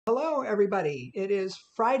Hello, everybody. It is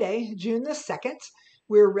Friday, June the 2nd.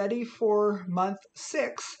 We're ready for month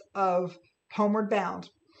 6 of Homeward Bound.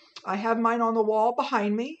 I have mine on the wall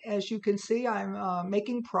behind me. As you can see, I'm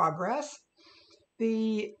making progress.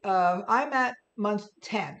 I'm at month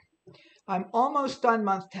 10. I'm almost done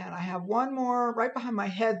month 10. I have one more right behind my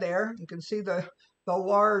head there. You can see the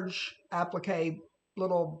large applique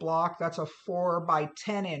little block. That's a 4 by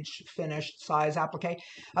 10 inch finished size applique.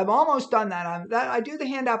 I'm almost done that. I do the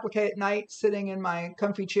hand applique at night, sitting in my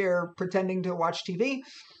comfy chair, pretending to watch TV.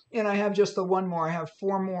 And I have just the one more. I have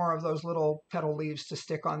 4 more of those little petal leaves to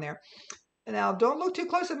stick on there. Now, don't look too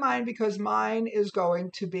close at mine because mine is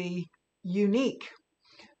going to be unique.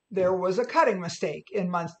 There was a cutting mistake in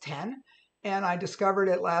month 10, and I discovered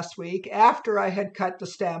it last week after I had cut the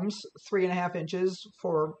stems 3.5 inches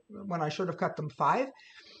for when I should have cut them 5.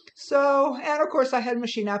 So, and of course I had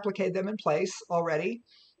machine appliqued them in place already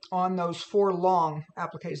on those 4 long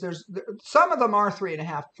appliques. Some of them are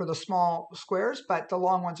 3.5 for the small squares, but the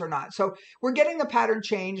long ones are not. So we're getting the pattern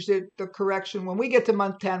changed. The correction, when we get to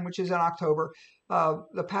month 10, which is in October,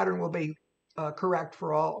 the pattern will be correct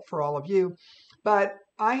for all of you. But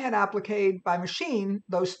I had appliqued by machine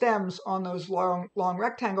those stems on those long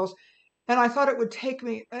rectangles, and I thought it would take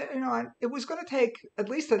me, it was going to take at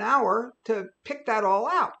least an hour to pick that all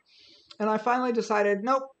out. And I finally decided,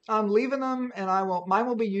 nope, I'm leaving them, and mine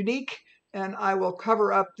will be unique, and I will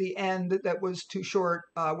cover up the end that was too short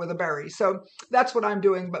with a berry. So that's what I'm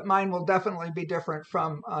doing, but mine will definitely be different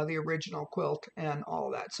from the original quilt and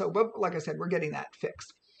all of that. So, but like I said, we're getting that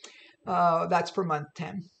fixed. That's for month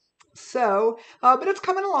 10. So, but it's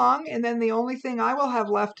coming along, and then the only thing I will have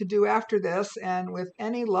left to do after this, and with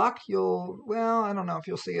any luck, I don't know if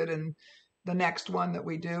you'll see it in the next one that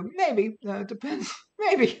we do. Maybe, it depends,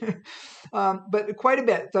 maybe, but quite a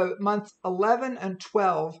bit. The months 11 and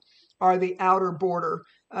 12 are the outer border,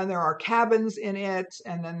 and there are cabins in it,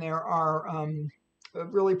 and then there are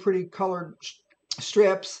really pretty colored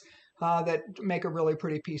strips that make a really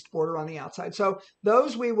pretty pieced border on the outside. So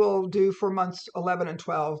those we will do for months 11 and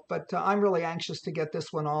 12, but I'm really anxious to get this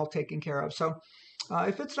one all taken care of. So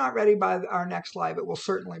if it's not ready by our next live, it will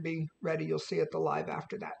certainly be ready. You'll see it the live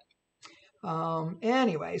after that.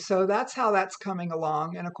 Anyway, so that's how that's coming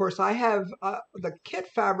along. And of course, I have the kit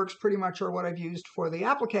fabrics pretty much are what I've used for the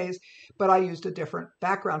appliques, but I used a different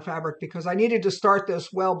background fabric because I needed to start this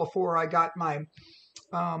well before I got my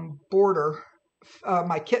border.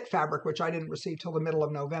 My kit fabric, which I didn't receive till the middle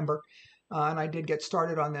of November. And I did get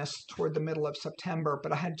started on this toward the middle of September,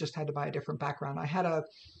 but I had to buy a different background. I had a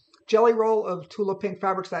jelly roll of Tulip Pink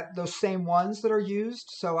fabrics, those same ones that are used.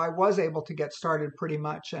 So I was able to get started pretty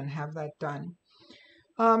much and have that done.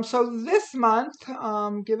 So this month,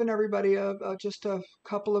 giving everybody just a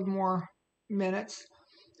couple of more minutes.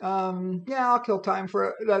 I'll kill time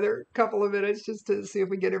for another couple of minutes just to see if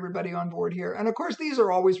we get everybody on board here. And of course, these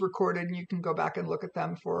are always recorded, and you can go back and look at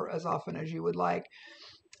them for as often as you would like.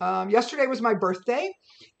 Yesterday was my birthday,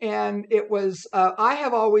 and it was, I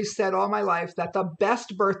have always said all my life that the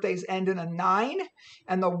best birthdays end in a 9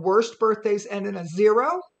 and the worst birthdays end in a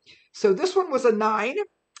 0. So this one was a 9.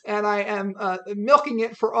 And I am milking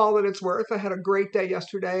it for all that it's worth. I had a great day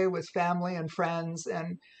yesterday with family and friends,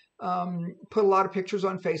 and put a lot of pictures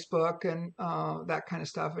on Facebook and that kind of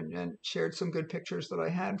stuff, and shared some good pictures that I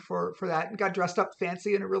had for that, and got dressed up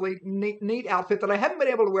fancy in a really neat outfit that I haven't been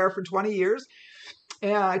able to wear for 20 years.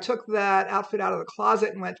 And I took that outfit out of the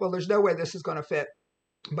closet and went, well, there's no way this is going to fit,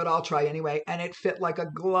 but I'll try anyway. And it fit like a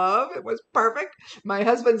glove. It was perfect. My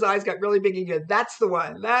husband's eyes got really big. He said, that's the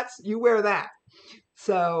one. You wear that.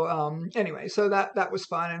 So anyway, so that was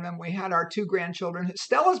fun. And then we had our 2 grandchildren.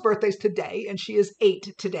 Stella's birthday's today, and she is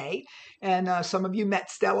 8 today. And some of you met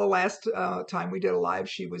Stella last time we did a live.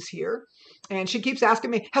 She was here. And she keeps asking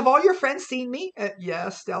me, have all your friends seen me?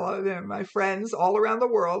 Yes, Stella, my friends all around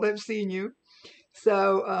the world have seen you.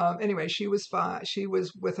 So anyway, she was fine. She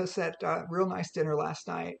was with us at a real nice dinner last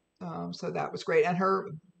night. So that was great. And her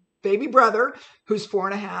baby brother, who's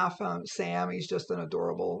 4.5, Sam, he's just an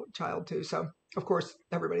adorable child too. So of course,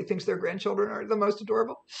 everybody thinks their grandchildren are the most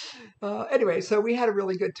adorable. Anyway, so we had a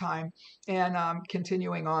really good time, and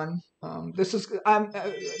continuing on. I'm going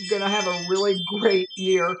to have a really great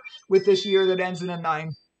year with this year that ends in a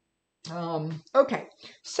 9. Okay,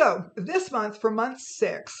 so this month, for month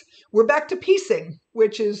 6, we're back to piecing,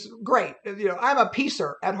 which is great. I'm a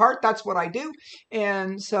piecer at heart. That's what I do.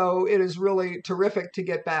 And so it is really terrific to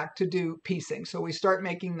get back to do piecing. So we start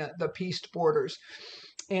making the pieced borders.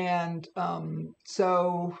 And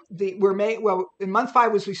so in month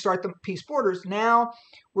 5 was we start the piece borders. Now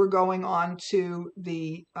we're going on to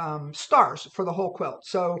the stars for the whole quilt.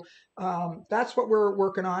 So that's what we're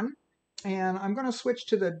working on. And I'm going to switch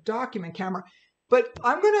to the document camera. But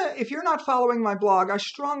if you're not following my blog, I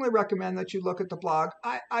strongly recommend that you look at the blog.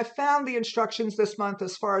 I found the instructions this month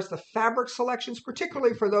as far as the fabric selections,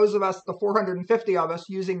 particularly for those of us, the 450 of us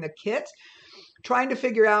using the kit, trying to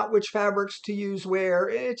figure out which fabrics to use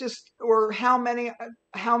where, or how many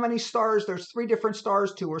stars. There's 3 different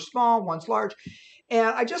stars, 2 are small, 1's large. And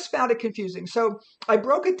I just found it confusing. So I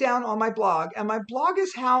broke it down on my blog, and my blog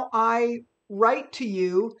is how I write to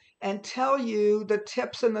you and tell you the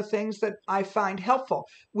tips and the things that I find helpful.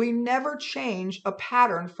 We never change a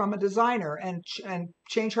pattern from a designer and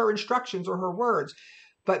change her instructions or her words.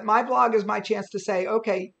 But my blog is my chance to say,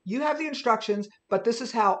 okay, you have the instructions, but this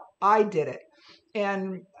is how I did it.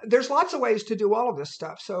 And there's lots of ways to do all of this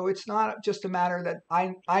stuff. So it's not just a matter that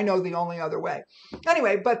I know the only other way.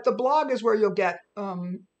 Anyway, but the blog is where you'll get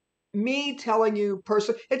me telling you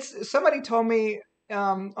somebody told me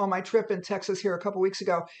on my trip in Texas here a couple weeks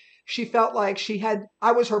ago, she felt like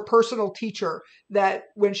I was her personal teacher, that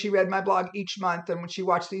when she read my blog each month and when she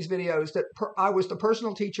watched these videos, that I was the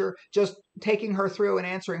personal teacher just taking her through and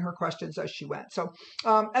answering her questions as she went. So,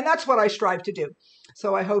 and that's what I strive to do.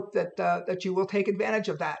 So I hope that you will take advantage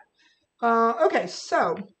of that. Okay,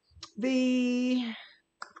 so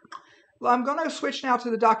I'm going to switch now to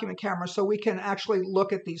the document camera so we can actually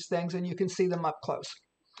look at these things and you can see them up close.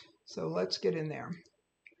 So let's get in there.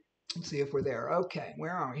 Let's see if we're there. Okay,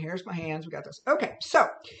 where are we? Here's my hands. We got this. Okay, so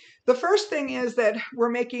the first thing is that we're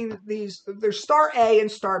making these. There's star A and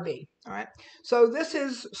star B. All right, so this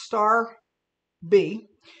is star B.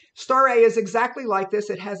 Star A is exactly like this.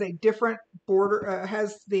 It has a different border. It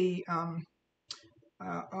has the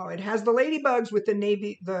ladybugs with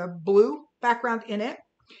the blue background in it,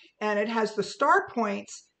 and it has the star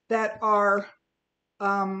points that are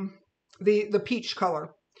the peach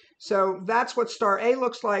color. So that's what star A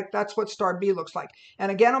looks like. That's what star B looks like.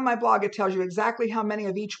 And again, on my blog, it tells you exactly how many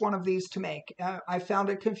of each one of these to make. I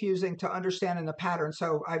found it confusing to understand in the pattern,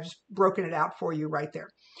 so I've just broken it out for you right there.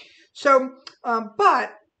 So,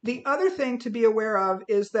 but the other thing to be aware of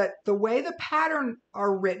is that the way the patterns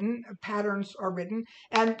are written,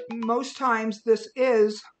 and most times this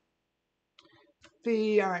is all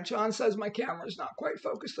right, John says my camera's not quite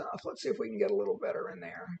focused enough. Let's see if we can get a little better in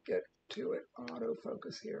there. Get to it.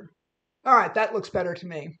 Autofocus here. All right, that looks better to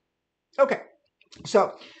me. Okay,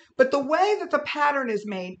 so, but the way that the pattern is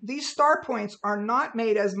made, these star points are not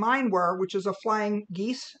made as mine were, which is a flying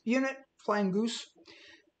goose.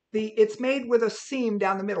 It's made with a seam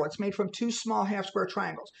down the middle. It's made from 2 small half-square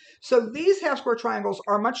triangles. So these half-square triangles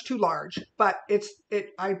are much too large, but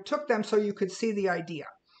I took them so you could see the idea.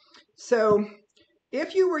 So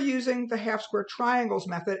if you were using the half-square triangles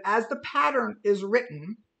method as the pattern is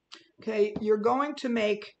written, okay, you're going to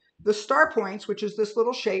make the star points, which is this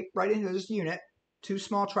little shape right in this unit, 2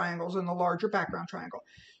 small triangles and the larger background triangle.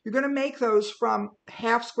 You're going to make those from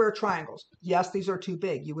half-square triangles. Yes, these are too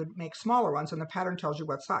big. You would make smaller ones, and the pattern tells you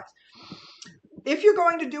what size. If you're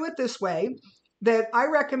going to do it this way, that I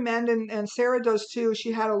recommend, and Sarah does too,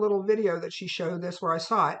 she had a little video that she showed this where I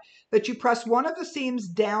saw it, that you press one of the seams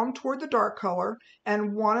down toward the dark color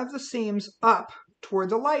and one of the seams up toward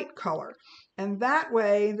the light color. And that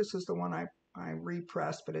way, this is the one I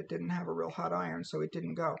repressed, but it didn't have a real hot iron, so it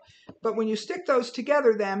didn't go. But when you stick those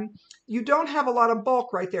together, then you don't have a lot of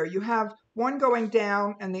bulk right there. You have one going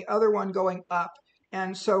down and the other one going up.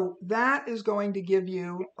 And so that is going to give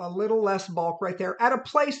you a little less bulk right there at a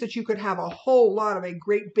place that you could have a whole lot of a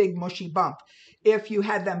great big mushy bump if you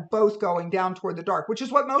had them both going down toward the dark, which is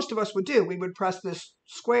what most of us would do. We would press this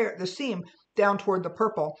seam down toward the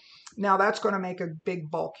purple. Now that's going to make a big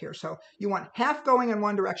bulk here. So you want half going in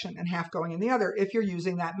one direction and half going in the other if you're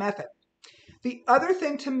using that method. The other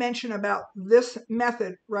thing to mention about this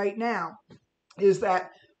method right now is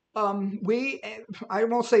that I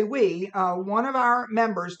won't say one of our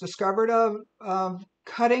members discovered a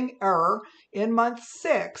cutting error in month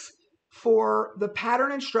 6 for the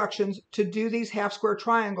pattern instructions to do these half square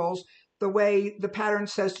triangles the way the pattern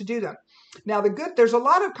says to do them. Now there's a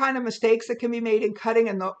lot of kind of mistakes that can be made in cutting,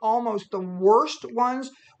 and almost the worst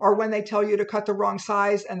ones are when they tell you to cut the wrong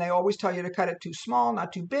size, and they always tell you to cut it too small,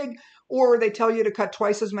 not too big, or they tell you to cut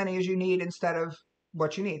twice as many as you need instead of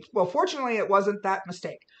what you need. Well, fortunately, it wasn't that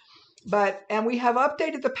mistake. And we have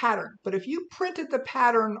updated the pattern. But if you printed the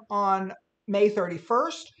pattern on May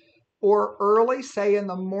 31st or early, say in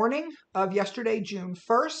the morning of yesterday, June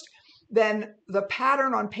 1st, then the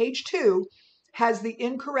pattern on page 2 has the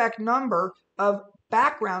incorrect number of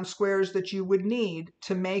background squares that you would need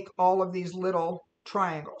to make all of these little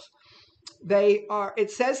triangles. They are, it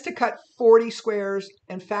says to cut 40 squares.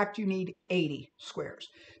 In fact, you need 80 squares.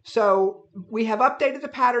 So we have updated the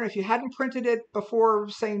pattern. If you hadn't printed it before,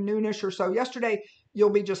 say noonish or so yesterday, you'll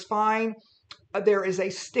be just fine. There is a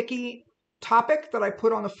sticky topic that I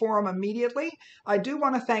put on the forum immediately. I do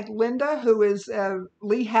want to thank Linda, who is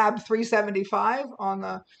Lehab 375 on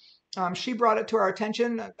the she brought it to our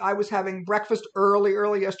attention. I was having breakfast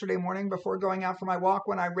early yesterday morning before going out for my walk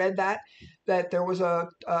when I read that there was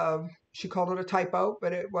she called it a typo,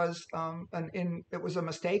 but it was it was a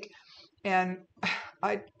mistake. And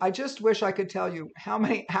I just wish I could tell you how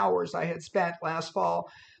many hours I had spent last fall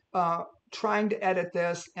trying to edit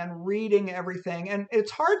this and reading everything. And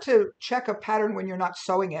it's hard to check a pattern when you're not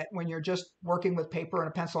sewing it, when you're just working with paper and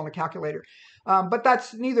a pencil and a calculator. But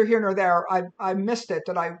that's neither here nor there. I missed it,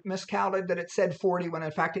 that I miscounted that it said 40 when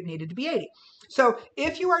in fact it needed to be 80. So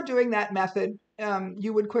if you are doing that method,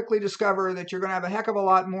 you would quickly discover that you're going to have a heck of a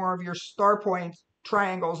lot more of your star point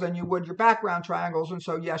triangles than you would your background triangles. And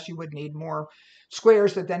so yes, you would need more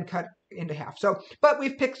squares that then cut into half. So, but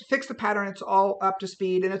we've fixed the pattern. It's all up to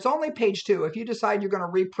speed, and it's only page 2. If you decide you're going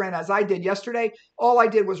to reprint, as I did yesterday, all I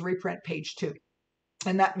did was reprint page 2,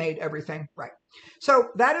 and that made everything right. So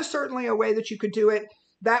that is certainly a way that you could do it.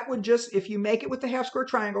 That would just, if you make it with the half square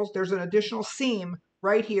triangles, there's an additional seam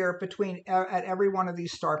right here between at every one of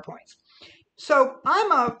these star points. So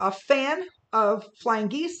I'm a fan of flying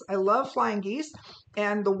geese. I love flying geese,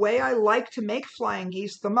 and the way I like to make flying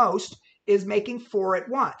geese the most is making 4 at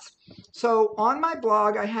once. So on my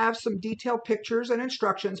blog, I have some detailed pictures and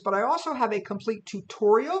instructions, but I also have a complete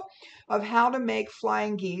tutorial of how to make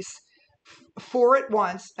flying geese 4 at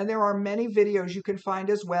once. And there are many videos you can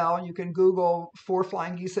find as well. You can Google 4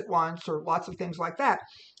 flying geese at once or lots of things like that,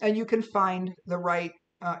 and you can find the right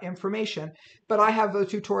information. But I have a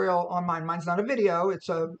tutorial on mine. Mine's not a video.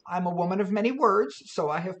 I'm a woman of many words,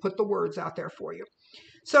 so I have put the words out there for you.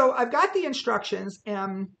 So I've got the instructions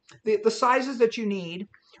and the sizes that you need.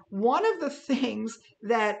 One of the things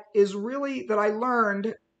that is really, that I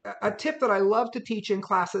learned, a tip that I love to teach in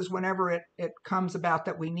classes whenever it comes about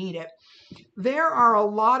that we need it. There are a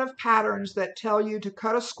lot of patterns that tell you to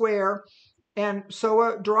cut a square and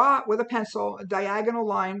draw with a pencil a diagonal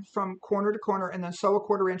line from corner to corner and then sew a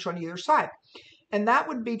 1/4 inch on either side. And that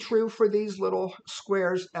would be true for these little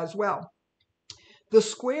squares as well. The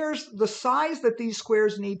squares, the size that these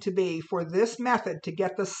squares need to be for this method to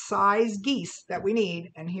get the size geese that we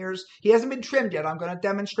need, and he hasn't been trimmed yet. I'm going to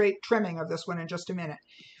demonstrate trimming of this one in just a minute.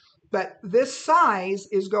 But this size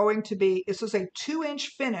is going to be, this is a 2-inch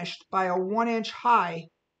finished by a 1-inch high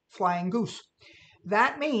flying goose.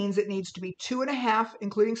 That means it needs to be 2.5,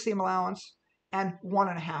 including seam allowance, and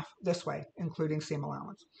 1.5 this way, including seam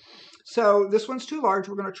allowance. So this one's too large.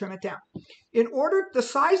 We're going to trim it down. The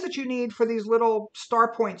size that you need for these little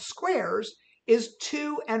star point squares is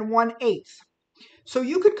 2 1/8. So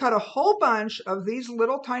you could cut a whole bunch of these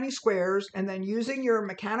little tiny squares and then using your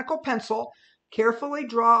mechanical pencil, carefully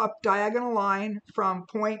draw a diagonal line from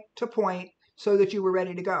point to point so that you were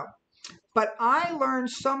ready to go. But I learned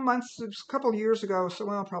a couple of years ago,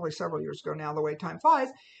 probably several years ago now, the way time flies,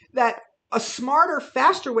 that a smarter,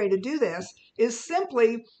 faster way to do this is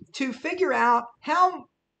simply to figure out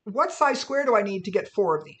what size square do I need to get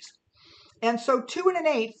 4 of these. And so 2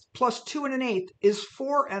 1/8 plus 2 1/8 is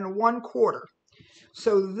 4 1/4.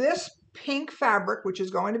 So this pink fabric, which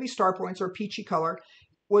is going to be star points or peachy color,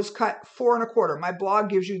 was cut 4 1/4. My blog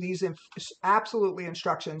gives you these absolutely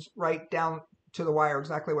instructions right down to the wire,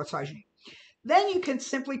 exactly what size you need. Then you can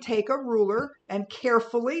simply take a ruler and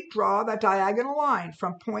carefully draw that diagonal line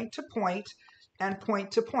from point to point and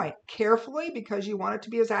point to point. Carefully, because you want it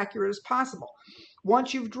to be as accurate as possible.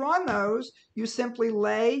 Once you've drawn those, you simply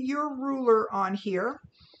lay your ruler on here,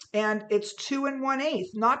 and it's 2 1/8,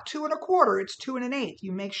 not 2 1/4, it's 2 1/8.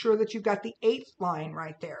 You make sure that you've got the 8th line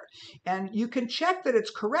right there. And you can check that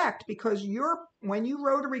it's correct because when you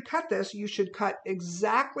rotary cut this, you should cut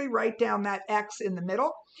exactly right down that X in the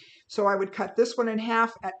middle. So I would cut this one in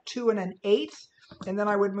half at 2 1/8, and then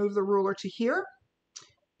I would move the ruler to here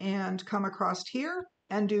and come across here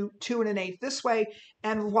and do 2 1/8 this way.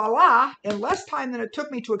 And voila, in less time than it took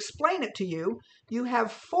me to explain it to you, you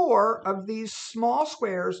have 4 of these small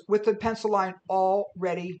squares with the pencil line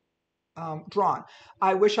already drawn.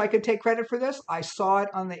 I wish I could take credit for this. I saw it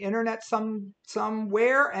on the internet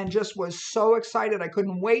somewhere and just was so excited. I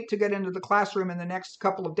couldn't wait to get into the classroom in the next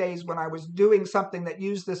couple of days when I was doing something that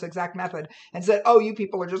used this exact method and said, oh, you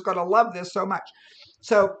people are just going to love this so much.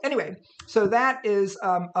 So anyway, so that is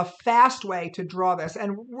a fast way to draw this.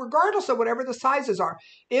 And regardless of whatever the sizes are,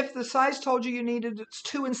 if the size told you needed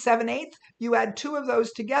 2 7/8, you add 2 of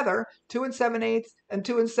those together, 2 7/8 and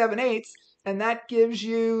 2 7/8, and that gives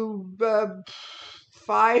you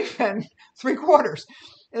 5 3/4.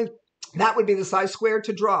 And that would be the size squared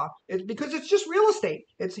to draw, because it's just real estate.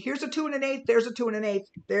 Here's a 2 1/8, there's a 2 1/8,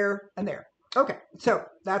 there and there. Okay, so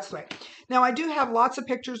that's the way. Now I do have lots of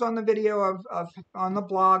pictures on the video of on the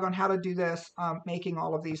blog on how to do this, making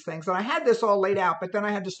all of these things. And I had this all laid out, but then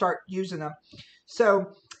I had to start using them.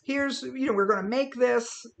 So here's, we're going to make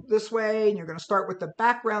this way, and you're going to start with the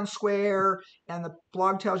background square, and the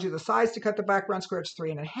blog tells you the size to cut the background square. It's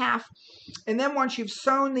 3 1/2. And then once you've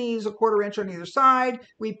sewn these 1/4 inch on either side,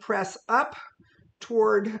 we press up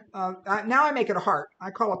toward, now I make it a heart.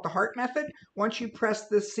 I call it the heart method. Once you press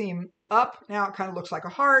this seam up, now it kind of looks like a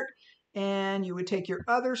heart, and you would take your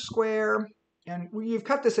other square, and you've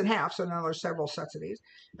cut this in half, so now there's several sets of these,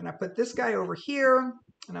 and I put this guy over here,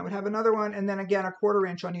 and I would have another one, and then again 1/4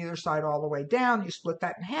 inch on either side all the way down. You split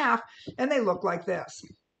that in half, and they look like this.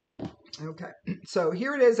 Okay, so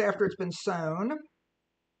here it is after it's been sewn.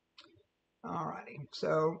 Alrighty,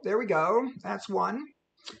 so there we go. That's one,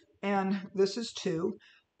 and this is two.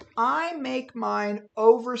 I make mine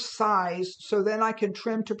oversized so then I can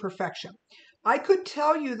trim to perfection. I could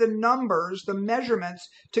tell you the numbers, the measurements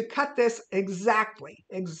to cut this exactly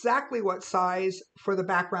what size for the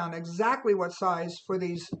background, exactly what size for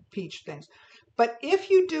these peach things. But if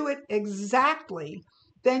you do it exactly,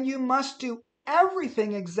 then you must do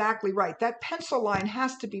everything exactly right. That pencil line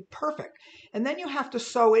has to be perfect. And then you have to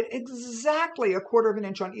sew it exactly 1/4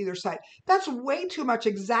 inch on either side. That's way too much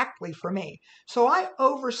exactly for me. So I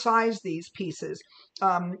oversize these pieces.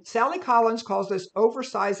 Sally Collins calls this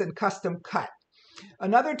oversize and custom cut.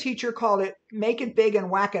 Another teacher called it make it big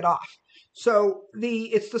and whack it off. So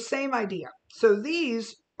it's the same idea. So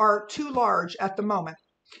these are too large at the moment.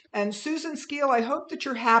 And Susan Skeel, I hope that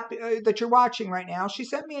you're happy that you're watching right now. She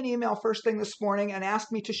sent me an email first thing this morning and asked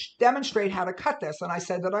me to demonstrate how to cut this. And I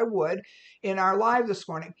said that I would in our live this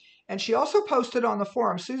morning. And she also posted on the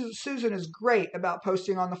forum. Susan is great about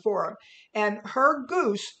posting on the forum. And her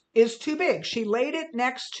goose is too big. She laid it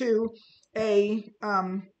next to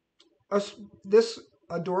this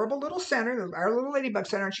adorable little center, our little ladybug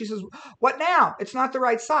center, and she says, "What now? It's not the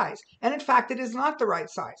right size." And in fact, it is not the right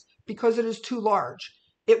size because it is too large.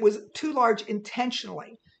 It was too large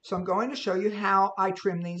intentionally. So I'm going to show you how I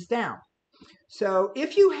trim these down. So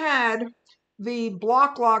if you had the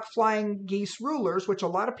Block Lock Flying Geese rulers, which a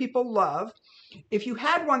lot of people love, if you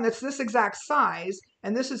had one that's this exact size,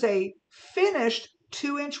 and this is a finished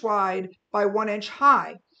 2 inch wide by 1 inch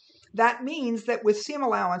high, that means that with seam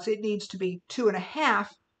allowance, it needs to be 2 1/2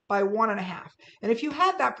 by 1 1/2. And if you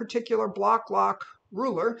had that particular Block Lock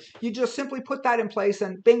ruler, you just simply put that in place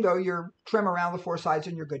and bingo, you're trim around the 4 sides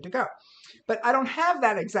and you're good to go. But I don't have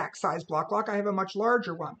that exact size Block Lock. I have a much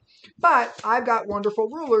larger one. But I've got wonderful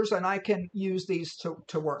rulers and I can use these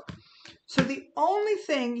to work. So the only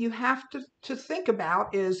thing you have to think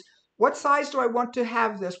about is, what size do I want to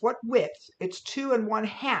have this? What width? It's 2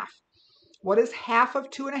 1/2. What is half of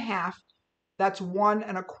 2 1/2? That's 1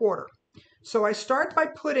 1/4. So I start by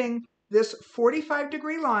putting this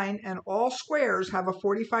 45-degree line, and all squares have a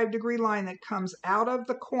 45-degree line that comes out of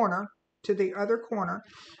the corner to the other corner.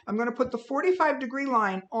 I'm going to put the 45-degree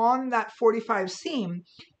line on that 45 seam,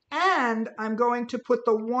 and I'm going to put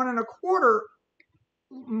the 1 1/4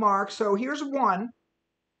 mark. So here's 1,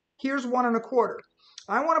 here's 1 1/4.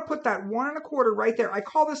 I want to put that 1 1/4 right there. I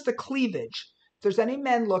call this the cleavage. If there's any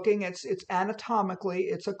men looking, it's anatomically,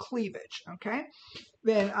 it's a cleavage, okay?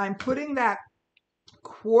 Then I'm putting that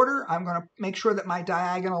 1/4, I'm going to make sure that my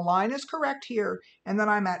diagonal line is correct here, and then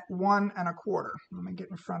I'm at 1 1/4. Let me get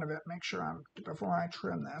in front of it, make sure before I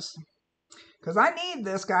trim this, because I need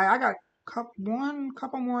this guy. I got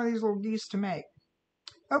couple more of these little geese to make.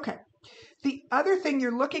 Okay. The other thing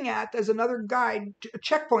you're looking at as another guide, a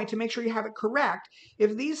checkpoint to make sure you have it correct,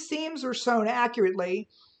 if these seams are sewn accurately,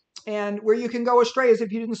 and where you can go astray is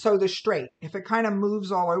if you didn't sew this straight. If it kind of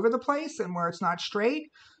moves all over the place and where it's not straight.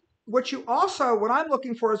 What I'm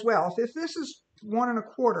looking for as well, if this is 1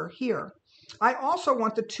 1/4 here, I also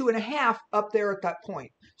want the 2 1/2 up there at that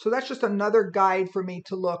point. So that's just another guide for me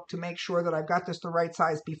to look to make sure that I've got this the right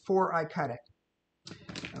size before I cut it.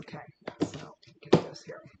 Okay, so get this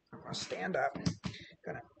here. I'm going to stand up. I'm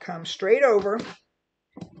going to come straight over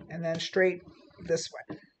and then straight this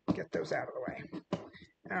way. Get those out of the way.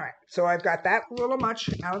 All right, so I've got that little much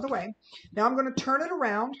out of the way. Now I'm going to turn it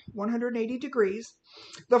around 180 degrees.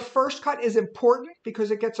 The first cut is important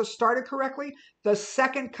because it gets us started correctly. The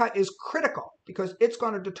second cut is critical because it's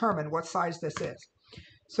going to determine what size this is.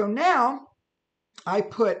 So now I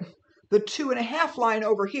put the 2.5 line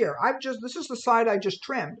over here. This is the side I just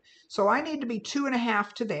trimmed. So I need to be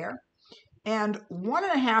 2.5 to there and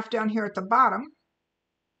 1.5 down here at the bottom.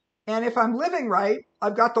 And if I'm living right,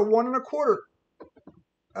 I've got the 1.25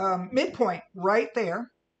 midpoint right there.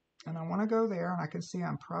 And I want to go there, and I can see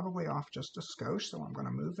I'm probably off just a skosh, so I'm going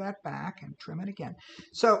to move that back and trim it again.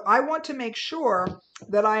 So I want to make sure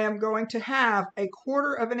that I am going to have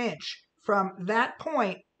 1/4 inch from that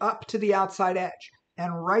point up to the outside edge.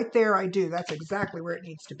 And right there I do. That's exactly where it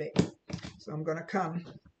needs to be. So I'm going to come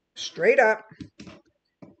straight up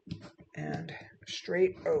and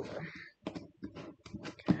straight over.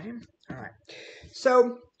 Okay, all right.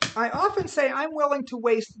 So I often say I'm willing to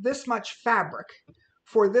waste this much fabric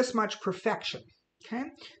for this much perfection. Okay,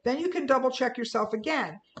 then you can double check yourself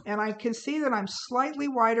again. And I can see that I'm slightly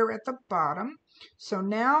wider at the bottom. So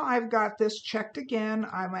now I've got this checked again.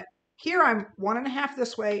 Here I'm 1.5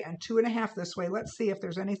 this way and 2.5 this way. Let's see if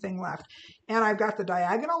there's anything left. And I've got the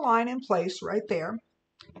diagonal line in place right there.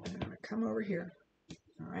 I'm going to come over here.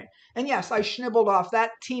 All right. And yes, I schnibbled off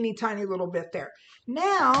that teeny tiny little bit there.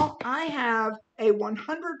 Now I have a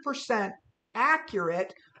 100%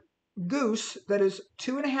 accurate goose that is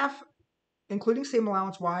 2.5, including seam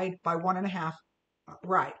allowance, wide by 1.5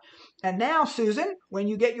 right. And now, Susan, when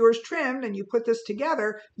you get yours trimmed and you put this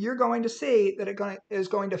together, you're going to see that it is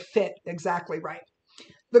going to fit exactly right.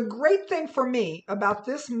 The great thing for me about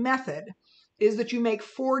this method is that you make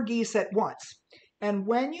 4 geese at once. And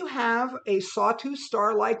when you have a sawtooth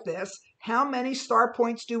star like this, how many star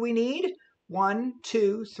points do we need? 1,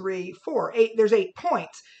 2, 3, 4. 8. There's 8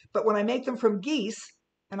 points. But when I make them from geese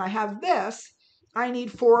and I have this, I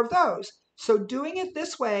need 4 of those. So doing it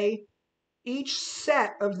this way, each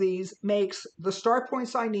set of these makes the star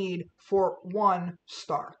points I need for 1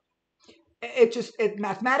 star.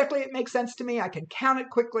 Mathematically, it makes sense to me. I can count it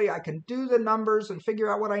quickly. I can do the numbers and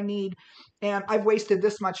figure out what I need. And I've wasted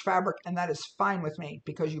this much fabric, and that is fine with me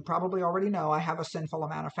because you probably already know I have a sinful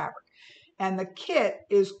amount of fabric. And the kit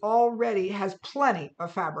has plenty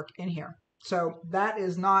of fabric in here. So that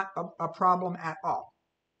is not a problem at all.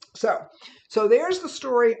 So there's the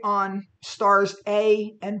story on stars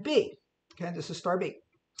A and B. Okay, this is star B.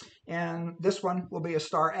 And this one will be a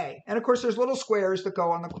star A. And of course, there's little squares that go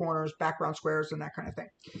on the corners, background squares and that kind of thing.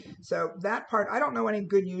 So that part, I don't know any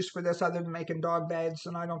good use for this other than making dog beds,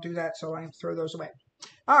 and I don't do that, so I throw those away.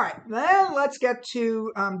 All right, then let's get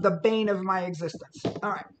to the bane of my existence.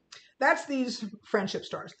 All right, that's these friendship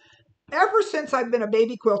stars. Ever since I've been a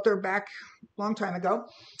baby quilter back a long time ago,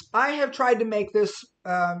 I have tried to make this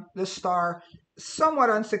star somewhat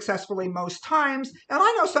unsuccessfully most times. And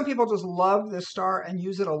I know some people just love this star and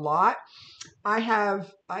use it a lot. I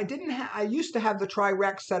used to have the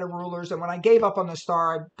Tri-Rex set of rulers, and when I gave up on the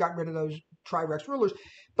star, I got rid of those Tri-Rex rulers.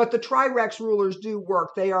 But the Tri-Rex rulers do work.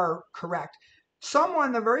 They are correct.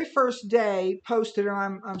 Someone the very first day posted,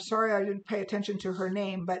 and I'm sorry I didn't pay attention to her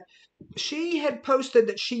name, but she had posted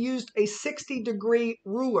that she used a 60-degree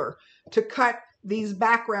ruler to cut these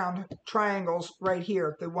background triangles right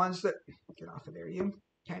here, the ones that, get off of there,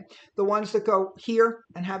 okay, the ones that go here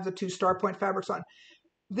and have the 2 star point fabrics on.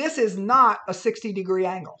 This is not a 60-degree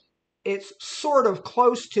angle. It's sort of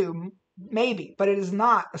close to, maybe, but it is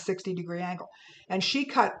not a 60-degree angle. And she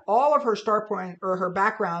cut all of her star point, or her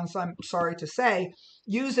backgrounds, I'm sorry to say,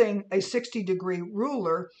 using a 60-degree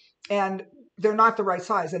ruler, and they're not the right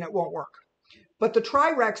size, and it won't work. But the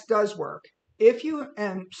Tri-Rex does work.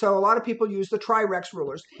 So a lot of people use the Tri-Rex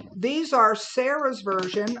rulers. These are Sarah's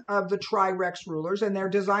version of the Tri-Rex rulers, and they're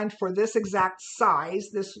designed for this exact size,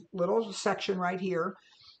 this little section right here,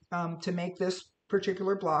 to make this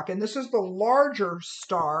particular block. And this is the larger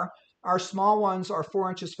star. Our small ones are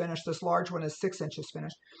 4 inches finished. This large one is 6 inches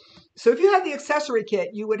finished. So if you had the accessory kit,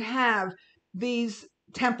 you would have these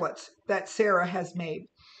templates that Sarah has made.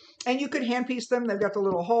 And you could hand piece them. They've got the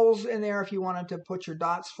little holes in there if you wanted to put your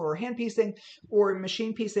dots for hand piecing or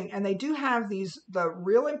machine piecing. And they do have the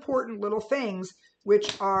real important little things,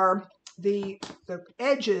 which are the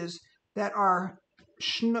edges that are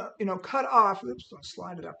cut off. Oops, I'll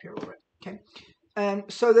slide it up here a little bit. Okay. And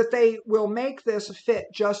so that they will make this fit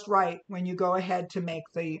just right when you go ahead to make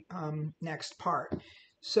the next part.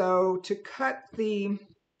 So to cut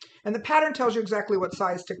and the pattern tells you exactly what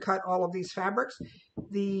size to cut all of these fabrics.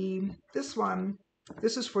 This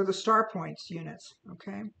is for the star points units,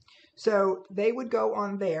 okay? So they would go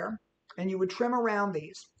on there, and you would trim around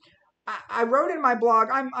these. I wrote in my blog,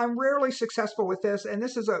 I'm rarely successful with this, and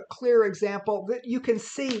this is a clear example that you can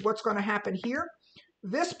see what's going to happen here.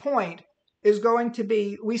 This point is going to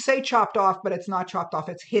be, we say chopped off, but it's not chopped off,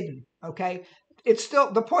 it's hidden, okay? It's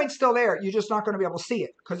still, the point's still there, you're just not going to be able to see it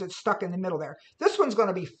because it's stuck in the middle there. This one's going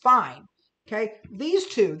to be fine, okay? These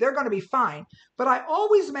two, they're going to be fine, but I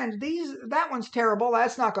always meant that one's terrible,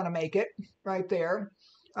 that's not going to make it right there.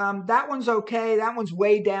 That one's okay, that one's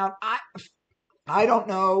way down. I don't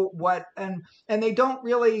know what, and they don't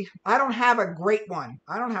really, I don't have a great one.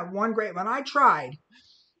 I don't have one great one. I tried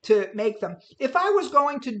to make them. If I was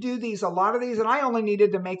going to do these, a lot of these, and I only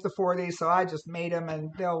needed to make the 4 of these, so I just made them, and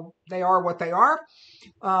they are what they are.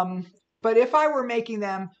 But if I were making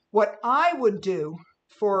them, what I would do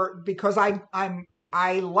because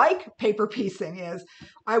I like paper piecing is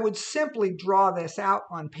I would simply draw this out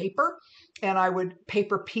on paper and I would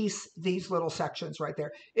paper piece these little sections right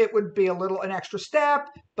there. It would be an extra step,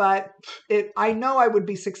 but I know I would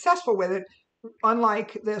be successful with it,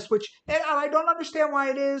 unlike this, which, and I don't understand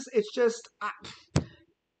why it is. It's just,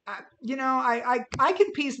 I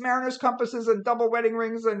can piece mariner's compasses and double wedding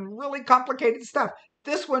rings and really complicated stuff.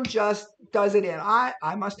 This one just does it in.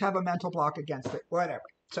 I must have a mental block against it, whatever.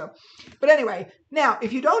 So, but anyway, now,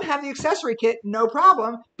 if you don't have the accessory kit, no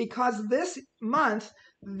problem, because this month,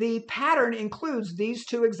 the pattern includes these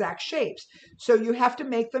 2 exact shapes. So you have to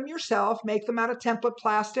make them yourself, make them out of template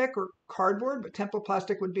plastic or cardboard, but template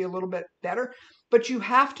plastic would be a little bit better. But you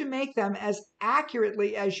have to make them as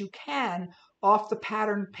accurately as you can off the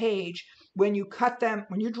pattern page when you cut them,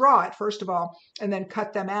 when you draw it, first of all, and then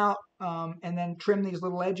cut them out, and then trim these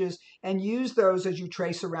little edges and use those as you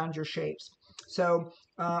trace around your shapes. So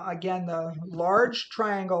again, the large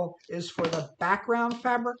triangle is for the background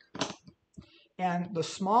fabric, and the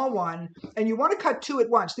small one, and you want to cut 2 at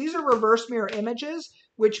once. These are reverse mirror images,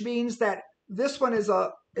 which means that this one is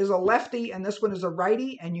a lefty and this one is a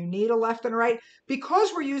righty, and you need a left and a right.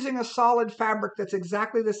 Because we're using a solid fabric that's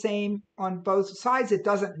exactly the same on both sides, it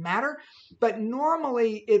doesn't matter. But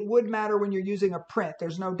normally it would matter when you're using a print.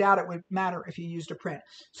 There's no doubt it would matter if you used a print.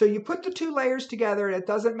 So you put the 2 layers together, and it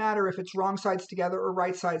doesn't matter if it's wrong sides together or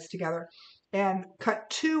right sides together, and cut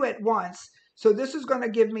 2 at once. So this is going to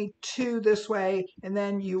give me 2 this way, and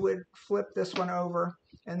then you would flip this one over,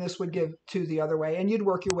 and this would give 2 the other way, and you'd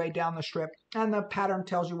work your way down the strip, and the pattern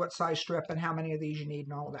tells you what size strip and how many of these you need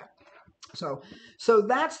and all of that. So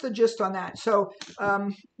that's the gist on that. So,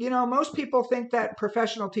 most people think that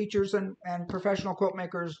professional teachers and professional quilt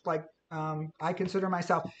makers, like I consider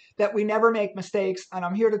myself, that we never make mistakes, and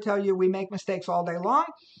I'm here to tell you we make mistakes all day long.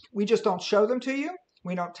 We just don't show them to you.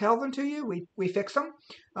 We don't tell them to you. We fix them.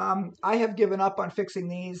 I have given up on fixing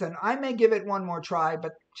these, and I may give it one more try,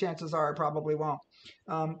 but chances are I probably won't.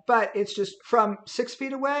 But it's just from 6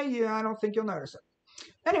 feet away, I don't think you'll notice it.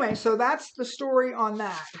 Anyway, so that's the story on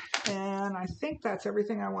that. And I think that's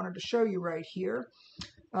everything I wanted to show you right here.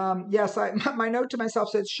 Yes, my note to myself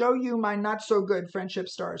said, show you my not so good friendship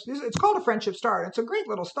stars. It's called a friendship star. It's a great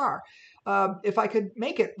little star. If I could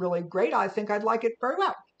make it really great, I think I'd like it very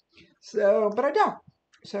well. So, but I don't.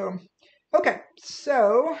 So, okay,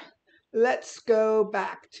 so let's go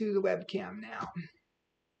back to the webcam now.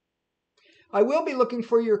 I will be looking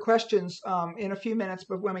for your questions in a few minutes,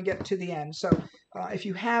 but when we get to the end. So if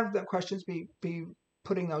you have the questions, be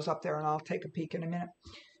putting those up there, and I'll take a peek in a minute.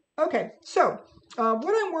 Okay, so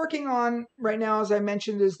what I'm working on right now, as I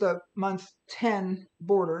mentioned, is the month 10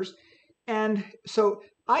 borders. And so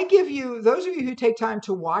I give you, those of you who take time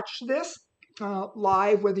to watch this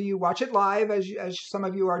live, whether you watch it live, as some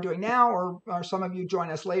of you are doing now, or some of you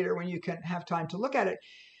join us later when you can have time to look at it,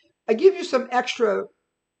 I give you some extra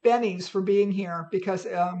bennies for being here, because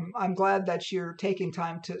I'm glad that you're taking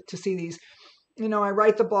time to see these. I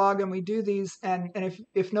write the blog and we do these, and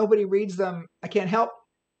if nobody reads them, I can't help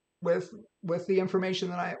with the information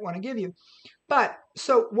that I want to give you. But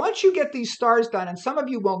so once you get these stars done, and some of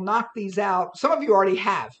you will knock these out, some of you already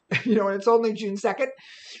have, and it's only June 2nd.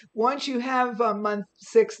 Once you have month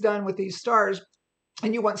 6 done with these stars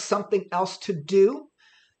and you want something else to do,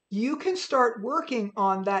 you can start working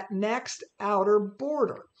on that next outer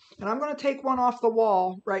border. And I'm going to take one off the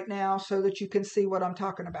wall right now so that you can see what I'm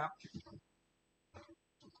talking about.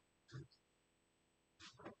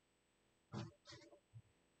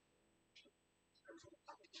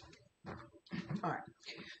 All right.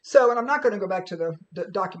 So, and I'm not going to go back to the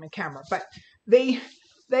document camera, but they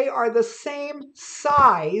are the same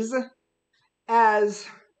size as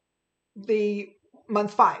the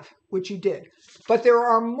month 5, which you did. But there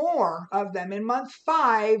are more of them. In month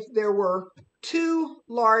 5, there were 2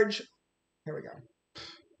 large, here we go,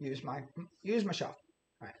 use my shelf.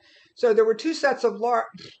 All right. So there were 2 sets of large.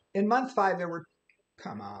 In month 5, there were,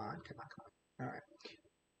 come on. All right.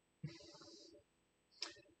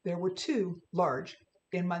 There were 2 large.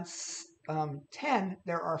 In month 10,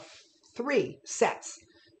 there are 3 sets.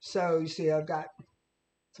 So you see I've got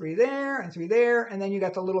 3 there and 3 there, and then you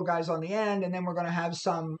got the little guys on the end, and then we're going to have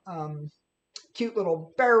some cute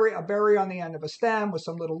little a berry on the end of a stem with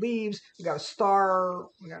some little leaves. We got a star,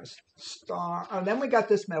 and then we got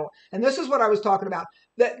this middle. And this is what I was talking about,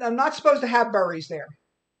 that I'm not supposed to have berries there.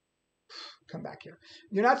 Come back here.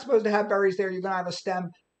 You're not supposed to have berries there. You're going to have a stem.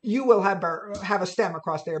 You will have a stem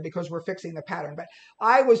across there because we're fixing the pattern. But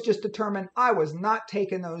I was just determined I was not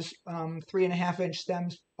taking those 3.5-inch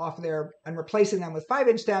stems off there and replacing them with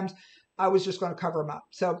 5-inch stems. I was just going to cover them up.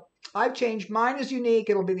 So I've changed. Mine is unique.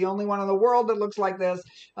 It'll be the only one in the world that looks like this.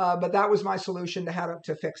 But that was my solution to how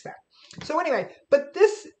to fix that. So anyway, but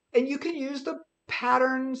this, and you can use the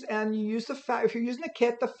patterns, and you use if you're using the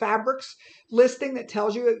kit, the fabrics listing that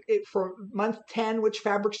tells you for month 10 which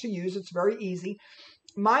fabrics to use. It's very easy.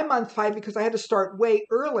 My month 5, because I had to start way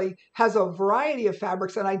early, has a variety of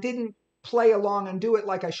fabrics, and I didn't play along and do it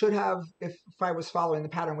like I should have if I was following the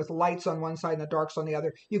pattern with lights on one side and the darks on the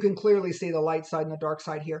other. You can clearly see the light side and the dark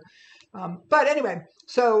side here. But anyway,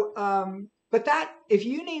 so, but that, if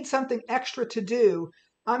you need something extra to do,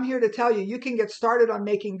 I'm here to tell you, you can get started on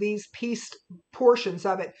making these pieced portions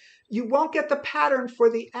of it. You won't get the pattern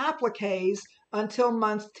for the appliques until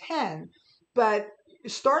month 10, but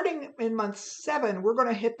starting in month 7, we're going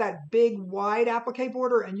to hit that big wide applique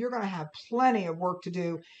border, and you're going to have plenty of work to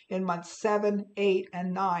do in months 7, 8,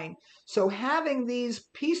 and 9. So having these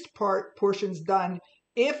pieced portions done,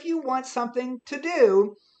 if you want something to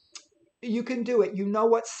do, you can do it. You know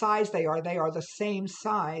what size they are. They are the same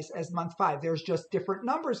size as month 5. There's just different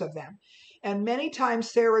numbers of them. And many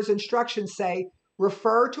times Sarah's instructions say,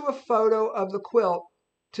 refer to a photo of the quilt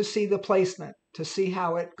to see the placement, to see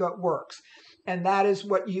how it works. And that is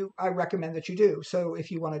what I recommend that you do. So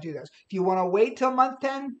if you want to do this, if you want to wait till month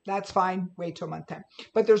 10, that's fine. Wait till month 10.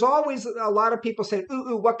 But there's always a lot of people say,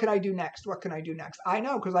 ooh, what can I do next? What can I do next? I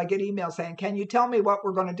know, because I get emails saying, can you tell me what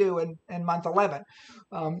we're going to do in month 11?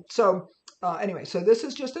 Anyway, so this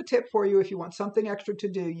is just a tip for you. If you want something extra to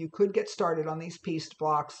do, you could get started on these pieced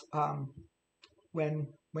blocks when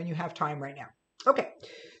you have time right now. Okay,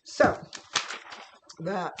 so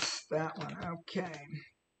that's that one. Okay.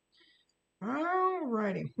 All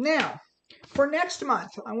righty. Now, for next month,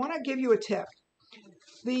 I want to give you a tip.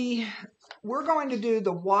 We're going to do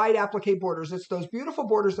the wide applique borders. It's those beautiful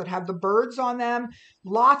borders that have the birds on them,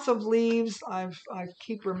 lots of leaves. I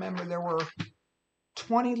keep remembering there were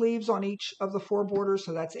 20 leaves on each of the 4 borders,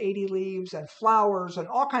 so that's 80 leaves, and flowers and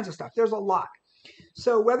all kinds of stuff. There's a lot.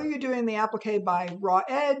 So whether you're doing the applique by raw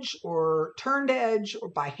edge or turned edge or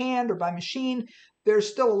by hand or by machine, there's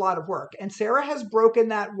still a lot of work. And Sarah has broken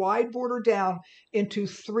that wide border down into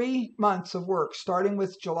 3 months of work, starting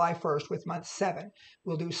with July 1st with month 7.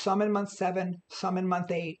 We'll do some in month 7, some in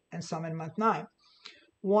month 8, and some in month 9.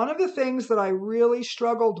 One of the things that I really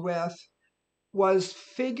struggled with was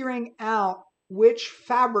figuring out which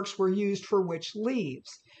fabrics were used for which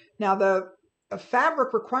leaves. Now, the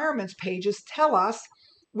fabric requirements pages tell us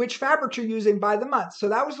which fabrics you're using by the month. So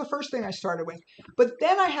that was the first thing I started with. But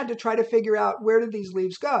then I had to try to figure out, where did these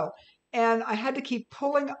leaves go? And I had to keep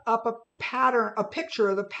pulling up a picture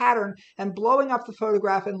of the pattern and blowing up the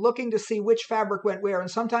photograph and looking to see which fabric went where. And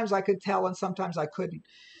sometimes I could tell and sometimes I couldn't.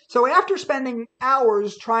 So after spending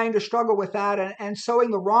hours trying to struggle with that and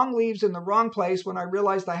sewing the wrong leaves in the wrong place, when I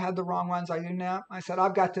realized I had the wrong ones, I said,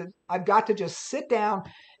 I've got to just sit down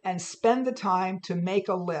and spend the time to make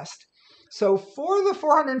a list. So for the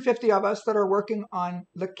 450 of us that are working on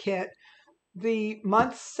the kit, the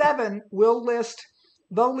month 7 will list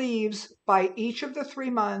the leaves by each of the 3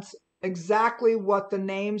 months, exactly what the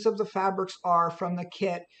names of the fabrics are from the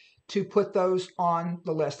kit, to put those on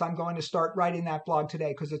the list. I'm going to start writing that blog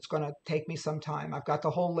today because it's going to take me some time. I've got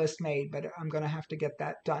the whole list made, but I'm going to have to get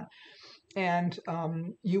that done. And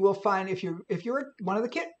you will find, if you're one of the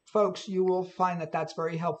kit folks, you will find that that's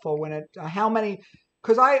very helpful when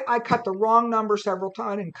because I cut the wrong number several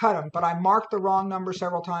times. I didn't cut them, but I marked the wrong number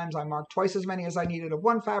several times. I marked twice as many as I needed of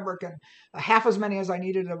one fabric and half as many as I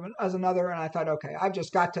needed as another. And I thought, okay, I've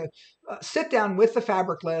just got to sit down with the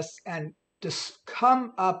fabric list and just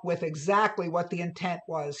come up with exactly what the intent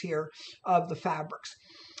was here of the fabrics.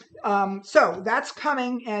 So that's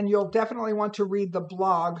coming, and you'll definitely want to read the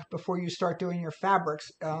blog before you start doing your fabrics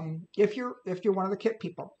if you're one of the kit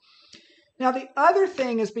people. Now, the other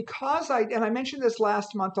thing is, because I mentioned this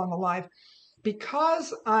last month on the live,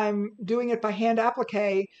 because I'm doing it by hand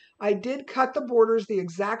applique, I did cut the borders the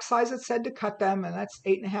exact size it said to cut them, and that's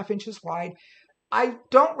 8.5 inches wide. I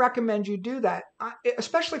don't recommend you do that,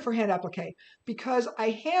 especially for hand applique, because I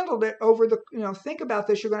handled it over the, think about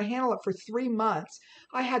this, you're going to handle it for 3 months.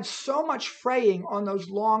 I had so much fraying on those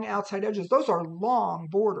long outside edges. Those are long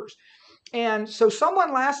borders. And so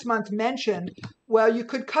someone last month mentioned, well, you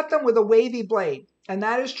could cut them with a wavy blade. And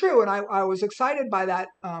that is true. And I was excited by that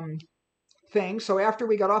thing. So after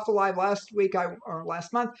we got off the live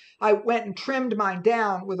last month, I went and trimmed mine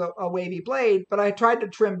down with a wavy blade, but I tried to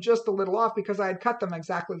trim just a little off because I had cut them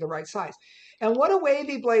exactly the right size. And what a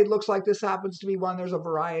wavy blade looks like, this happens to be one. There's a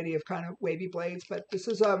variety of kind of wavy blades, but this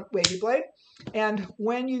is a wavy blade. And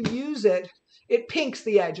when you use it, it pinks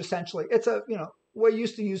the edge essentially. It's we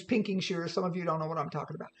used to use pinking shears. Some of you don't know what I'm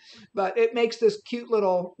talking about, but it makes this cute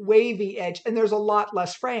little wavy edge, and there's a lot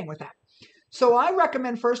less fraying with that. So I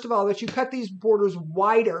recommend, first of all, that you cut these borders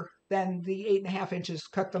wider than the 8.5 inches,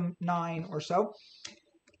 cut them 9 or so.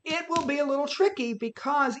 It will be a little tricky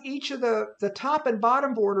because each of the top and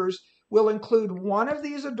bottom borders will include one of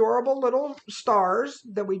these adorable little stars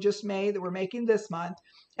that we just made, that we're making this month,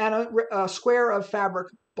 and a square of fabric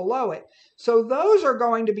below it. So those are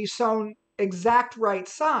going to be sewn exact right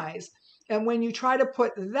size. And when you try to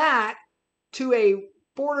put that to a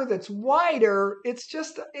border that's wider, it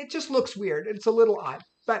just looks weird. It's a little odd,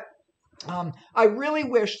 but I really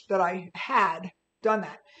wish that I had done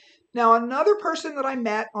that. Now, another person that I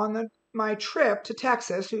met on my trip to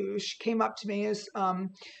Texas, who she came up to me, is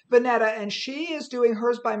Vanetta, and she is doing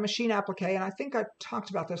hers by machine applique, and I think I talked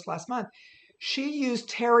about this last month. She used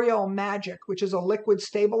Terriol Magic, which is a liquid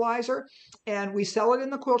stabilizer, and we sell it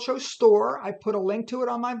in the Quilt Show store. I put a link to it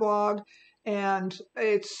on my blog, and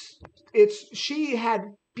she had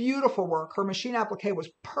beautiful work. Her machine applique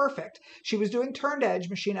was perfect. She was doing turned edge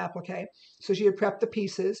machine applique, so she had prepped the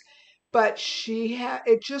pieces, but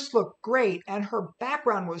it just looked great, and her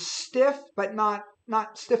background was stiff, but not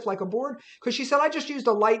stiff like a board, because she said, I just used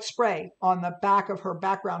a light spray on the back of her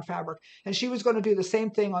background fabric, and she was going to do the same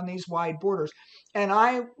thing on these wide borders. And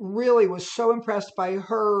I really was so impressed by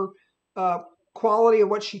her quality of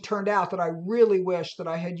what she turned out that I really wish that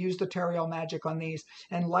I had used the Terriol Magic on these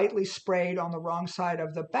and lightly sprayed on the wrong side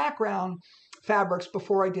of the background fabrics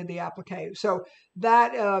before I did the applique. So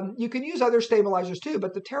that you can use other stabilizers too,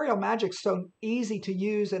 but the Terriol Magic's so easy to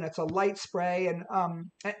use, and it's a light spray,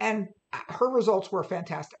 and her results were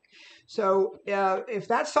fantastic. So if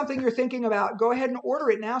that's something you're thinking about, go ahead and order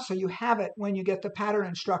it now so you have it when you get the pattern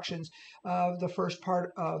instructions of the first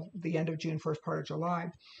part of the end of June, first part of July.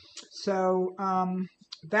 So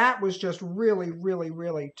that was just really, really,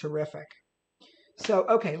 really terrific. So,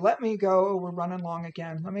 okay, let me go. We're running long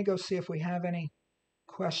again. Let me go see if we have any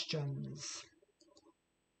questions.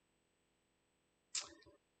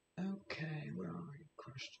 Okay, where are your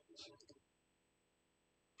questions?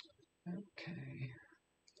 Okay.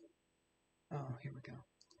 Oh, here we go.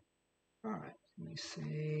 All right, let me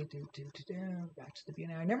see. Back to the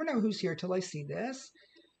beginning. I never know who's here till I see this.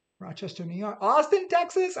 Rochester, New York, Austin,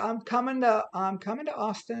 Texas. I'm coming to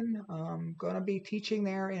Austin. I'm going to be teaching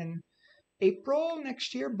there in April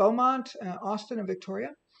next year. Beaumont, Austin, and Victoria.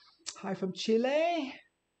 Hi from Chile,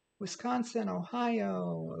 Wisconsin,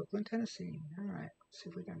 Ohio, Oakland, Tennessee. All right, let's see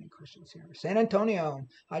if we got any questions here. San Antonio.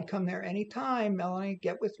 I'd come there anytime. Melanie,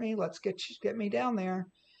 get with me. Let's get me down there.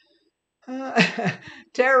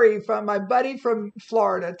 Terry, from my buddy from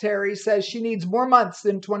Florida, Terry says she needs more months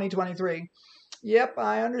in 2023. Yep,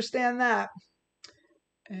 I understand that.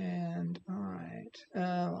 And all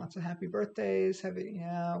right, lots of happy birthdays.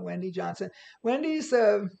 Wendy Johnson. Wendy's,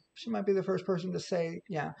 she might be the first person to say,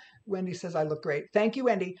 yeah, Wendy says I look great. Thank you,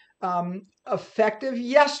 Wendy. Effective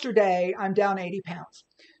yesterday, I'm down 80 pounds.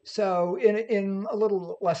 So in a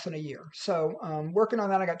little less than a year. So working on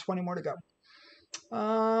that, I got 20 more to go.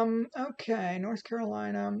 Okay, North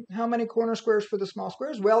Carolina. How many corner squares for the small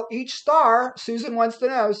squares? Well, each star, Susan wants to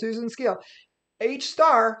know, Susan Skill, each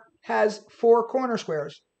star has 4 corner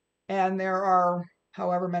squares, and there are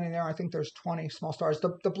however many there are. I think there's 20 small stars.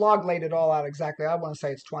 The blog laid it all out exactly. I want to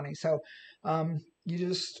say it's 20. So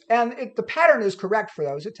the pattern is correct for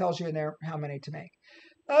those. It tells you in there how many to make.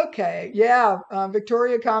 Okay, yeah,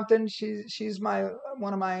 Victoria Compton. She's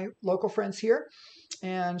one of my local friends here,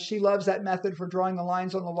 and she loves that method for drawing the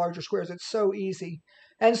lines on the larger squares. It's so easy.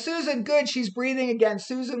 And Susan, good, she's breathing again.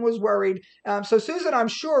 Susan was worried. So Susan, I'm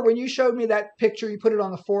sure when you showed me that picture, you put it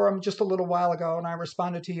on the forum just a little while ago, and I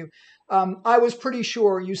responded to you. I was pretty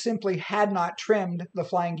sure you simply had not trimmed the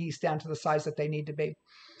flying geese down to the size that they need to be.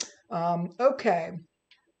 Okay.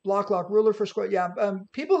 Block Lock ruler for square. Yeah,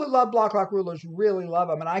 people who love Block Lock rulers really love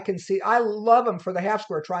them, and I love them for the half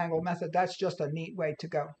square triangle method. That's just a neat way to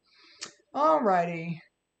go. All righty.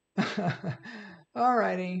 All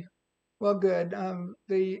righty. Well, good.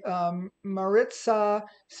 Maritza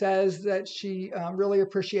says that she really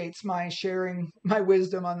appreciates my sharing my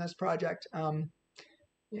wisdom on this project.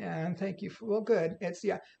 Yeah, and thank you for, well, good. It's,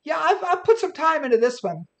 yeah, I've put some time into this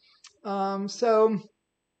one. So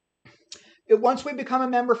once we become a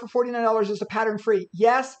member for $49, is the pattern free?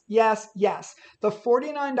 Yes, yes, yes. The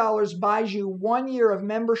 $49 buys you 1 year of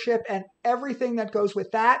membership and everything that goes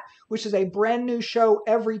with that, which is a brand new show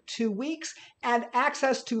every 2 weeks and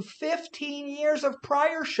access to 15 years of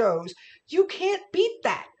prior shows. You can't beat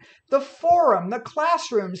that. The forum, the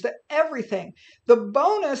classrooms, the everything. The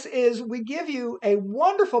bonus is we give you a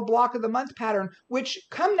wonderful block of the month pattern, which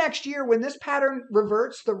come next year when this pattern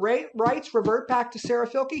reverts, the rights revert back to Sarah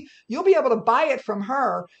Fielke, you'll be able to buy it from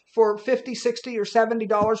her for $50, $60, or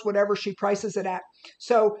 $70, whatever she prices it at.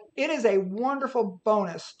 So it is a wonderful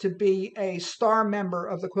bonus to be a star member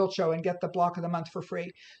of the Quilt Show and get the block of the month for free.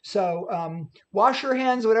 So wash your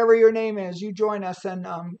hands, whatever your name is, you join us and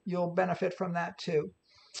you'll benefit from that too.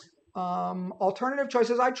 Alternative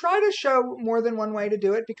choices. I try to show more than one way to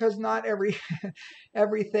do it because not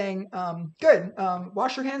everything. Good.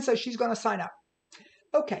 Wash your hands says she's going to sign up.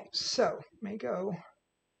 Okay, so let me go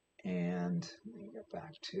and let me get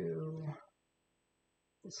back to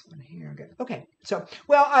this one here. Good. Okay, so,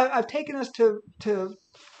 well, I've taken us to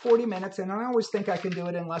 40 minutes, and I always think I can do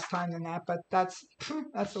it in less time than that, but that's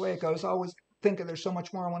the way it goes. I always think that there's so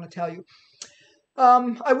much more I want to tell you.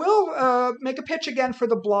 I will make a pitch again for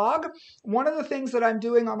the blog. One of the things that I'm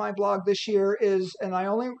doing on my blog this year is,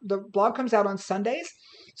 the blog comes out on Sundays.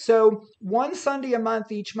 So one Sunday a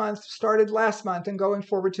month each month, started last month and going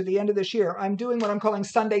forward to the end of this year, I'm doing what I'm calling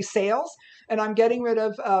Sunday sales, and I'm getting rid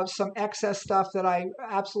of some excess stuff that I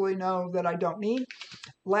absolutely know that I don't need.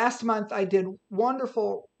 Last month I did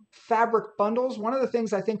wonderful fabric bundles. One of the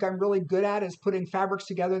things I think I'm really good at is putting fabrics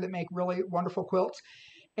together that make really wonderful quilts.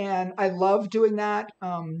 And I love doing that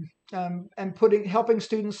and helping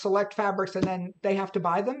students select fabrics, and then they have to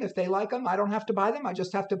buy them if they like them. I don't have to buy them. I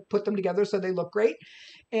just have to put them together so they look great.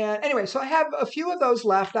 And anyway, so I have a few of those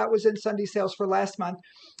left. That was in Sunday sales for last month.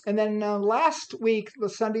 And then last week, the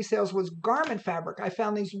Sunday sales was garment fabric. I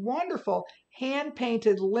found these wonderful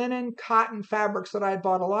hand-painted linen cotton fabrics that I had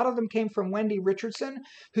bought. A lot of them came from Wendy Richardson,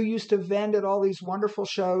 who used to vend at all these wonderful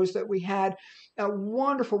shows that we had. A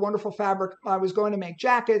wonderful, wonderful fabric. I was going to make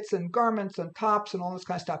jackets and garments and tops and all this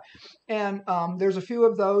kind of stuff. And there's a few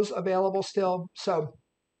of those available still. So,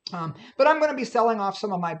 but I'm going to be selling off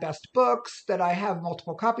some of my best books that I have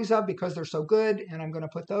multiple copies of because they're so good. And I'm going to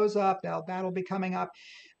put those up. That'll be coming up.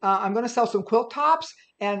 I'm going to sell some quilt tops.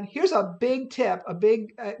 And here's a big tip, a big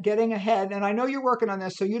getting ahead. And I know you're working on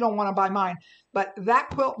this, so you don't want to buy mine. But that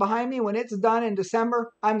quilt behind me, when it's done in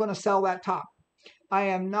December, I'm going to sell that top. I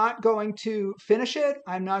am not going to finish it.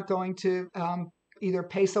 I'm not going to either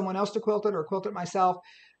pay someone else to quilt it or quilt it myself.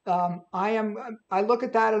 I look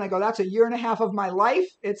at that and I go, that's a year and a half of my life.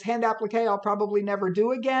 It's hand applique I'll probably never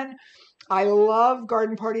do again. I love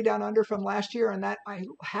Garden Party Down Under from last year, and that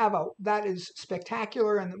that is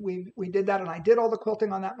spectacular. And we did that, and I did all the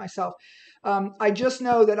quilting on that myself. I just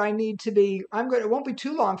know that I need to be. It won't be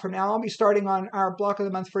too long from now. I'll be starting on our block of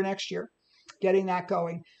the month for next year, getting that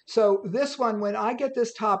going. So this one, when I get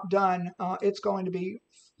this top done, it's going to be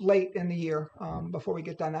late in the year before we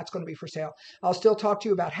get done. That's going to be for sale. I'll still talk to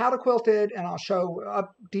you about how to quilt it, and I'll show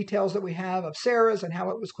details that we have of Sarah's and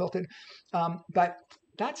how it was quilted. But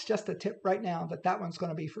that's just a tip right now that one's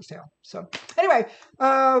going to be for sale. So anyway,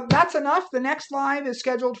 that's enough. The next live is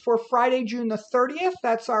scheduled for Friday, June the 30th.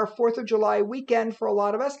 That's our 4th of July weekend for a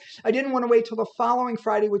lot of us. I didn't want to wait till the following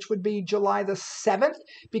Friday, which would be July the 7th,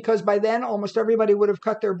 because by then almost everybody would have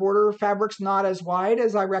cut their border fabrics not as wide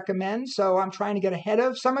as I recommend. So I'm trying to get ahead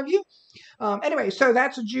of some of you. Anyway, so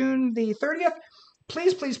that's June the 30th.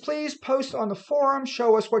 Please, please, please post on the forum.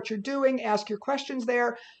 Show us what you're doing. Ask your questions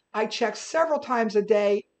there. I check several times a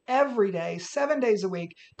day, every day, 7 days a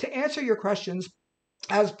week to answer your questions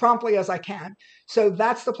as promptly as I can. So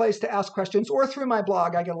that's the place to ask questions, or through my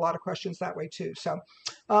blog. I get a lot of questions that way too. So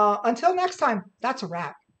until next time, that's a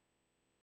wrap.